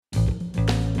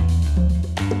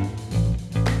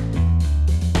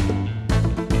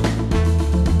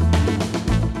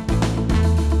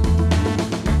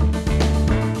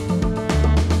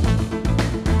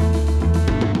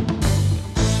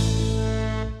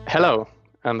Hello,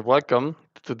 and welcome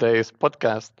to today's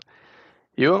podcast.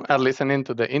 You are listening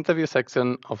to the interview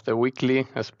section of the weekly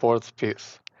sports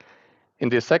piece. In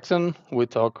this section, we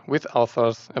talk with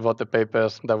authors about the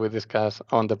papers that we discuss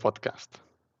on the podcast.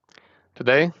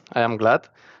 Today, I am glad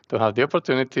to have the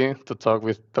opportunity to talk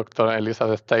with Dr.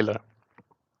 Elizabeth Taylor.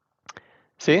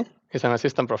 She is an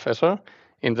assistant professor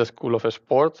in the School of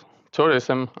Sport,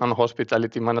 Tourism, and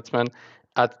Hospitality Management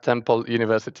at Temple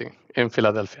University in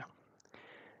Philadelphia.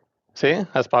 She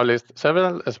has published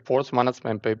several sports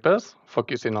management papers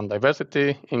focusing on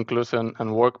diversity, inclusion,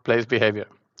 and workplace behavior.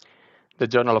 The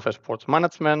Journal of Sports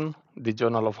Management, the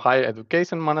Journal of Higher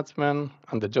Education Management,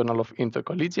 and the Journal of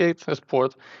Intercollegiate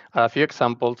Sport are a few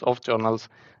examples of journals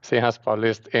she has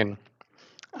published in.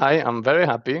 I am very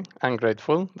happy and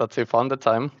grateful that she found the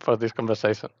time for this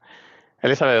conversation.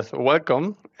 Elizabeth,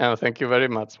 welcome, and thank you very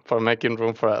much for making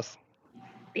room for us.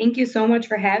 Thank you so much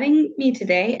for having me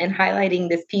today and highlighting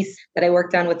this piece that I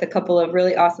worked on with a couple of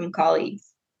really awesome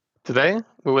colleagues. Today,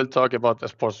 we will talk about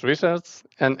sports research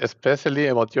and especially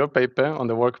about your paper on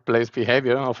the workplace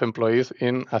behavior of employees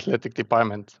in athletic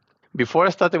departments.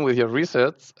 Before starting with your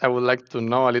research, I would like to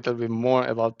know a little bit more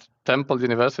about Temple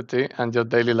University and your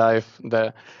daily life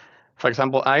there. For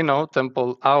example, I know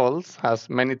Temple Owls has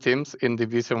many teams in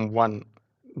Division 1.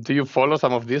 Do you follow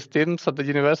some of these teams at the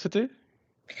university?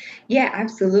 Yeah,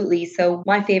 absolutely. So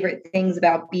my favorite things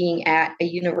about being at a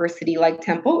university like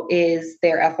Temple is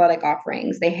their athletic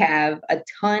offerings. They have a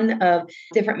ton of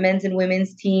different men's and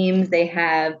women's teams. They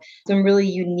have some really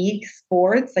unique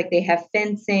sports, like they have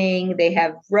fencing, they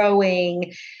have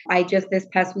rowing. I just this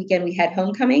past weekend we had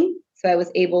homecoming. So I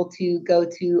was able to go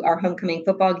to our homecoming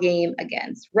football game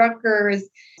against Rutgers.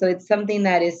 So it's something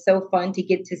that is so fun to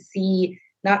get to see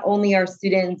not only our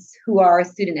students who are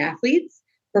student athletes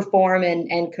perform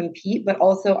and compete, but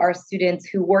also our students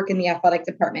who work in the athletic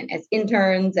department as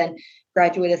interns and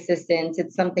graduate assistants.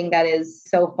 It's something that is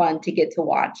so fun to get to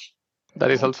watch. That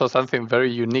is also something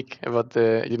very unique about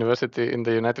the university in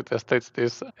the United States.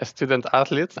 These student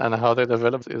athletes and how they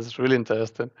develop is really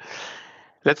interesting.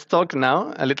 Let's talk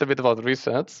now a little bit about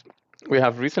research. We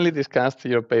have recently discussed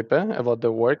your paper about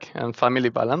the work and family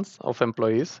balance of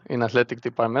employees in athletic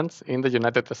departments in the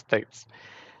United States.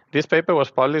 This paper was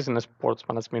published in a Sports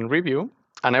Management Review,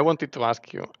 and I wanted to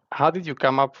ask you, how did you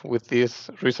come up with this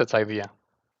research idea?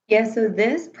 Yeah, so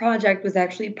this project was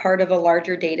actually part of a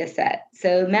larger data set.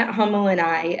 So Matt Hummel and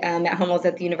I, Matt Hummel's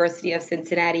at the University of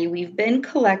Cincinnati, we've been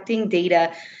collecting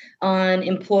data on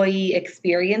employee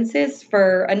experiences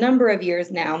for a number of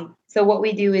years now. So what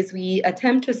we do is we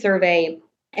attempt to survey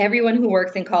everyone who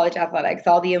works in college athletics,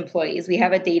 all the employees. We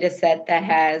have a data set that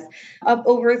has up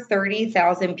over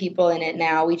 30,000 people in it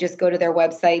now. We just go to their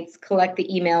websites, collect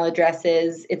the email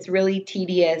addresses. It's really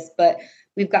tedious, but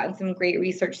we've gotten some great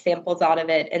research samples out of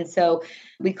it. And so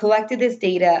we collected this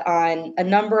data on a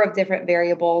number of different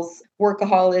variables: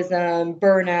 workaholism,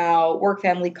 burnout, work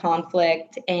family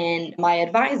conflict. And my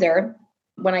advisor,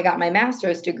 when I got my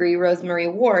master's degree, Rosemary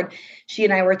Ward, she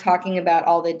and I were talking about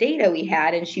all the data we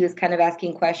had, and she was kind of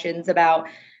asking questions about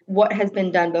what has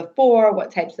been done before, what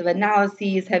types of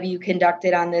analyses have you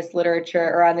conducted on this literature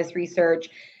or on this research,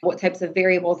 what types of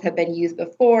variables have been used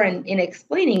before. And in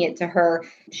explaining it to her,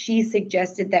 she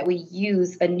suggested that we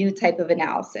use a new type of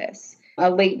analysis, a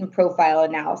latent profile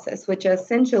analysis, which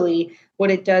essentially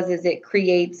what it does is it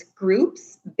creates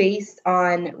groups based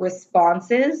on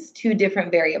responses to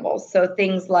different variables. So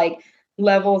things like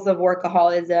levels of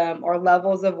workaholism or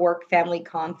levels of work family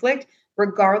conflict,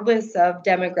 regardless of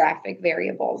demographic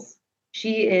variables.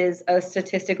 She is a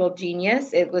statistical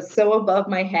genius. It was so above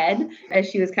my head as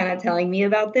she was kind of telling me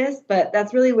about this, but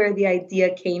that's really where the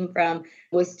idea came from,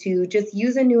 was to just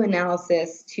use a new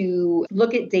analysis to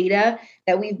look at data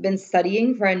that we've been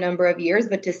studying for a number of years,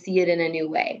 but to see it in a new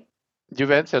way. You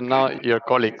mentioned now your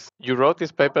colleagues. You wrote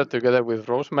this paper together with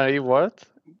Rosemary Ward,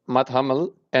 Matt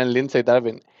Hummel, and Lindsay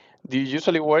Darwin. Do you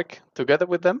usually work together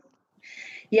with them?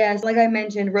 Yes, like I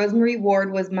mentioned, Rosemary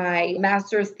Ward was my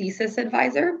master's thesis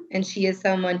advisor, and she is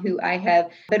someone who I have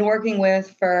been working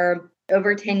with for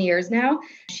over 10 years now.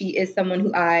 She is someone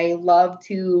who I love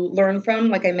to learn from.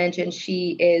 Like I mentioned,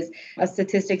 she is a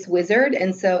statistics wizard.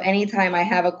 And so anytime I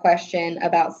have a question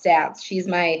about stats, she's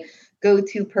my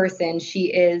go-to person.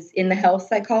 She is in the health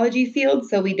psychology field,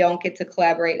 so we don't get to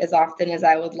collaborate as often as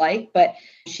I would like, but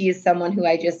she is someone who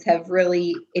I just have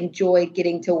really enjoyed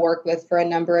getting to work with for a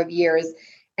number of years.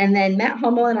 And then Matt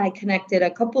Hummel and I connected a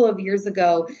couple of years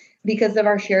ago because of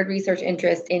our shared research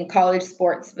interest in college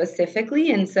sports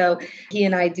specifically. And so he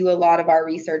and I do a lot of our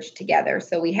research together.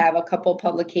 So we have a couple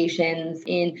publications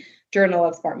in Journal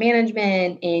of Sport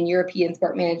Management, in European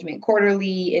Sport Management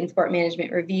Quarterly, in Sport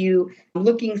Management Review,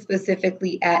 looking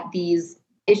specifically at these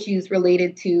issues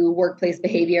related to workplace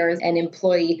behaviors and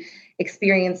employee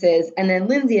experiences. And then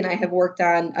Lindsay and I have worked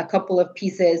on a couple of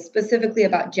pieces specifically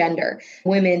about gender,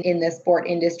 women in the sport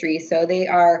industry. So they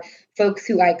are folks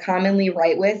who I commonly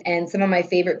write with and some of my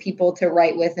favorite people to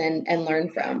write with and learn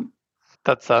from.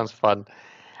 That sounds fun.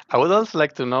 I would also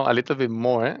like to know a little bit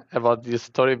more about the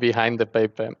story behind the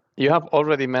paper. You have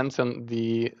already mentioned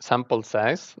the sample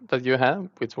size that you have,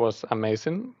 which was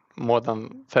amazing, more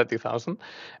than 30,000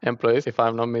 employees, if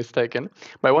I'm not mistaken.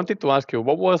 But I wanted to ask you,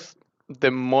 what was the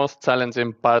most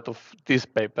challenging part of this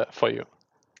paper for you?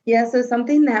 Yeah, so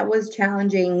something that was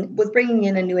challenging was bringing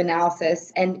in a new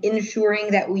analysis and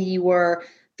ensuring that we were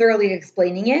thoroughly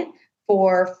explaining it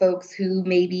for folks who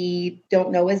maybe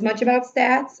don't know as much about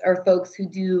stats or folks who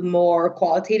do more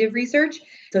qualitative research.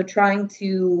 So, trying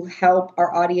to help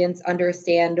our audience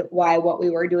understand why what we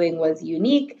were doing was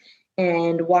unique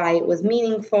and why it was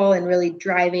meaningful and really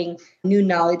driving new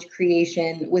knowledge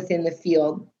creation within the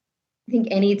field. I think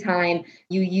anytime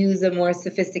you use a more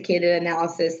sophisticated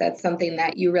analysis, that's something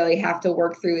that you really have to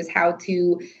work through is how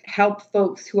to help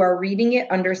folks who are reading it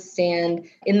understand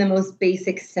in the most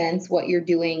basic sense what you're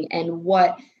doing and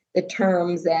what the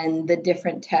terms and the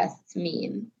different tests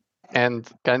mean. And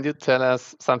can you tell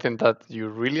us something that you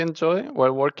really enjoy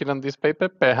while working on this paper?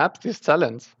 Perhaps this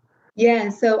challenge. Yeah,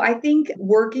 so I think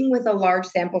working with a large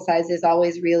sample size is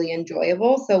always really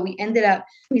enjoyable. So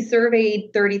we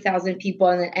surveyed 30,000 people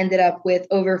and then ended up with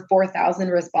over 4,000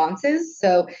 responses.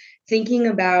 So thinking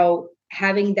about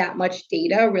having that much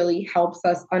data really helps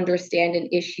us understand an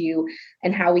issue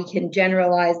and how we can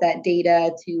generalize that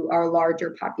data to our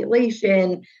larger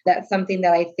population. That's something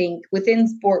that I think within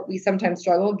sport, we sometimes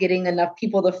struggle getting enough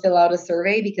people to fill out a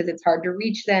survey because it's hard to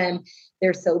reach them.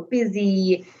 They're so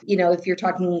busy. If you're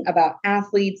talking about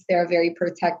athletes, they're a very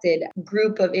protected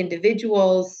group of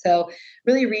individuals. So,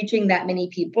 really reaching that many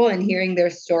people and hearing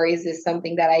their stories is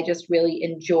something that I just really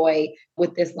enjoy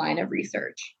with this line of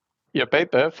research. Your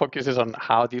paper focuses on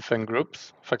how different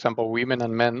groups, for example, women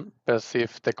and men,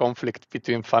 perceive the conflict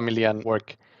between family and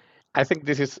work. I think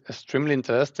this is extremely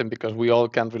interesting because we all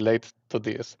can relate to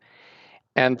this.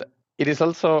 And it is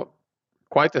also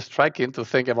quite striking to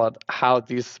think about how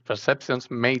these perceptions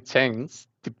may change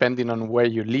depending on where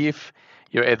you live,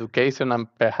 your education, and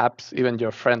perhaps even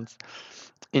your friends.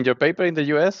 In your paper in the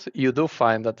US, you do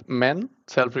find that men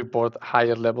self report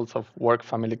higher levels of work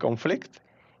family conflict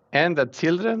and that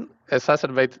children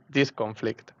exacerbate this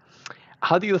conflict.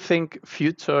 How do you think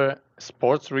future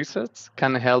sports research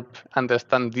can help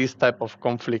understand this type of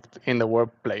conflict in the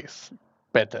workplace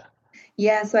better?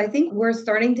 Yeah, so I think we're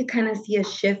starting to kind of see a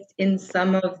shift in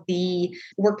some of the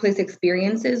workplace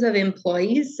experiences of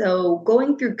employees. So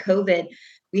going through COVID,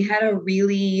 we had a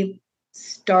really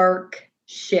stark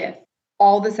shift.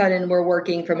 All of a sudden, we're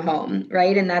working from home,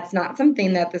 right? And that's not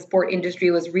something that the sport industry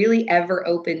was really ever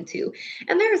open to.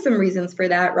 And there are some reasons for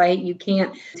that, right? You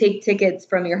can't take tickets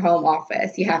from your home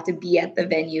office. You have to be at the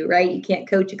venue, right? You can't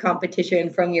coach a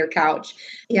competition from your couch.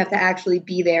 You have to actually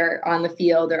be there on the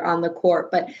field or on the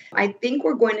court. But I think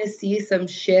we're going to see some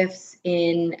shifts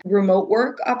in remote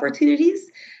work opportunities,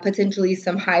 potentially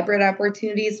some hybrid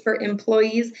opportunities for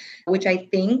employees, which I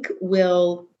think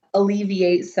will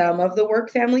alleviate some of the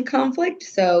work family conflict.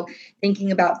 So,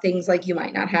 thinking about things like you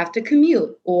might not have to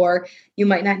commute, or you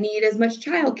might not need as much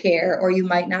childcare, or you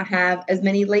might not have as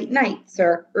many late nights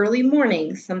or early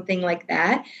mornings, something like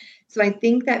that. So, I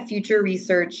think that future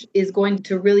research is going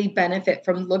to really benefit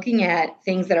from looking at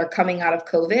things that are coming out of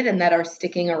COVID and that are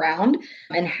sticking around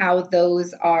and how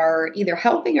those are either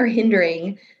helping or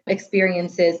hindering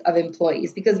experiences of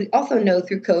employees. Because we also know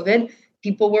through COVID,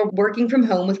 people were working from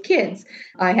home with kids.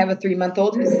 I have a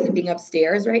 3-month-old who's sleeping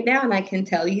upstairs right now, and I can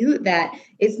tell you that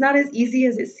it's not as easy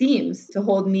as it seems to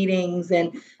hold meetings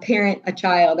and parent a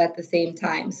child at the same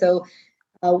time. So,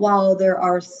 while there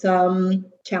are some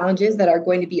challenges that are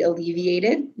going to be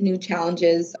alleviated, new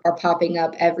challenges are popping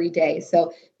up every day.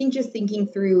 So, I think just thinking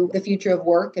through the future of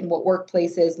work and what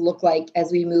workplaces look like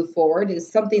as we move forward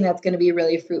is something that's going to be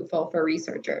really fruitful for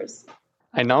researchers.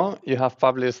 I know you have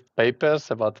published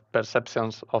papers about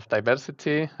perceptions of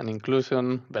diversity and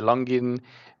inclusion, belonging,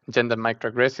 gender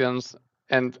microaggressions,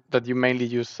 and that you mainly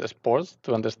use sports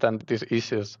to understand these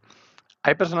issues.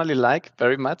 I personally like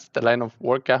very much the line of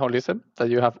workaholism that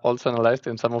you have also analyzed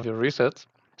in some of your research.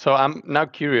 So I'm now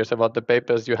curious about the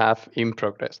papers you have in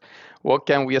progress. What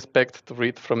can we expect to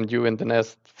read from you in the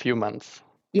next few months?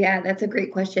 Yeah, that's a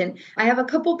great question. I have a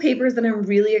couple papers that I'm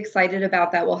really excited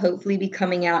about that will hopefully be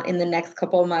coming out in the next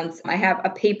couple of months. I have a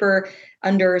paper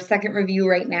under second review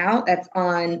right now that's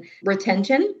on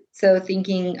retention. So,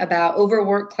 thinking about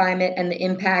overwork climate and the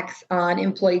impacts on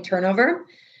employee turnover.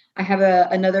 I have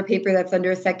another paper that's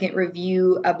under second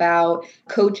review about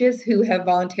coaches who have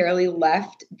voluntarily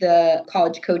left the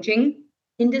college coaching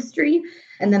industry.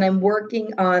 And then I'm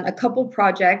working on a couple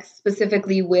projects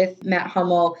specifically with Matt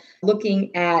Hummel,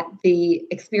 looking at the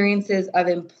experiences of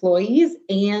employees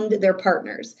and their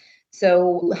partners.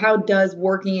 So, how does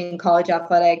working in college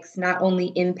athletics not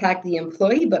only impact the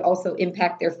employee, but also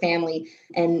impact their family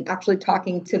and actually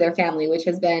talking to their family, which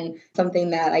has been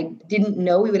something that I didn't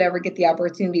know we would ever get the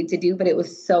opportunity to do, but it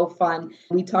was so fun.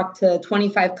 We talked to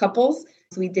 25 couples.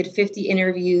 So we did 50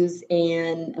 interviews,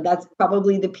 and that's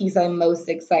probably the piece I'm most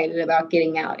excited about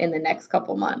getting out in the next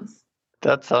couple months.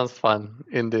 That sounds fun,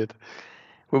 indeed.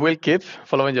 We will keep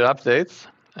following your updates.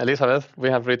 Elizabeth, we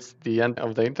have reached the end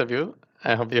of the interview.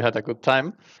 I hope you had a good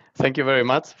time. Thank you very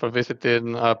much for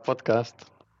visiting our podcast.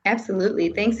 Absolutely.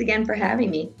 Thanks again for having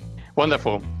me.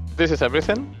 Wonderful. This is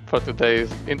everything for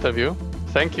today's interview.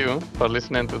 Thank you for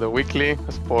listening to the weekly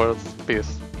sports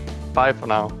piece. Bye for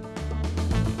now.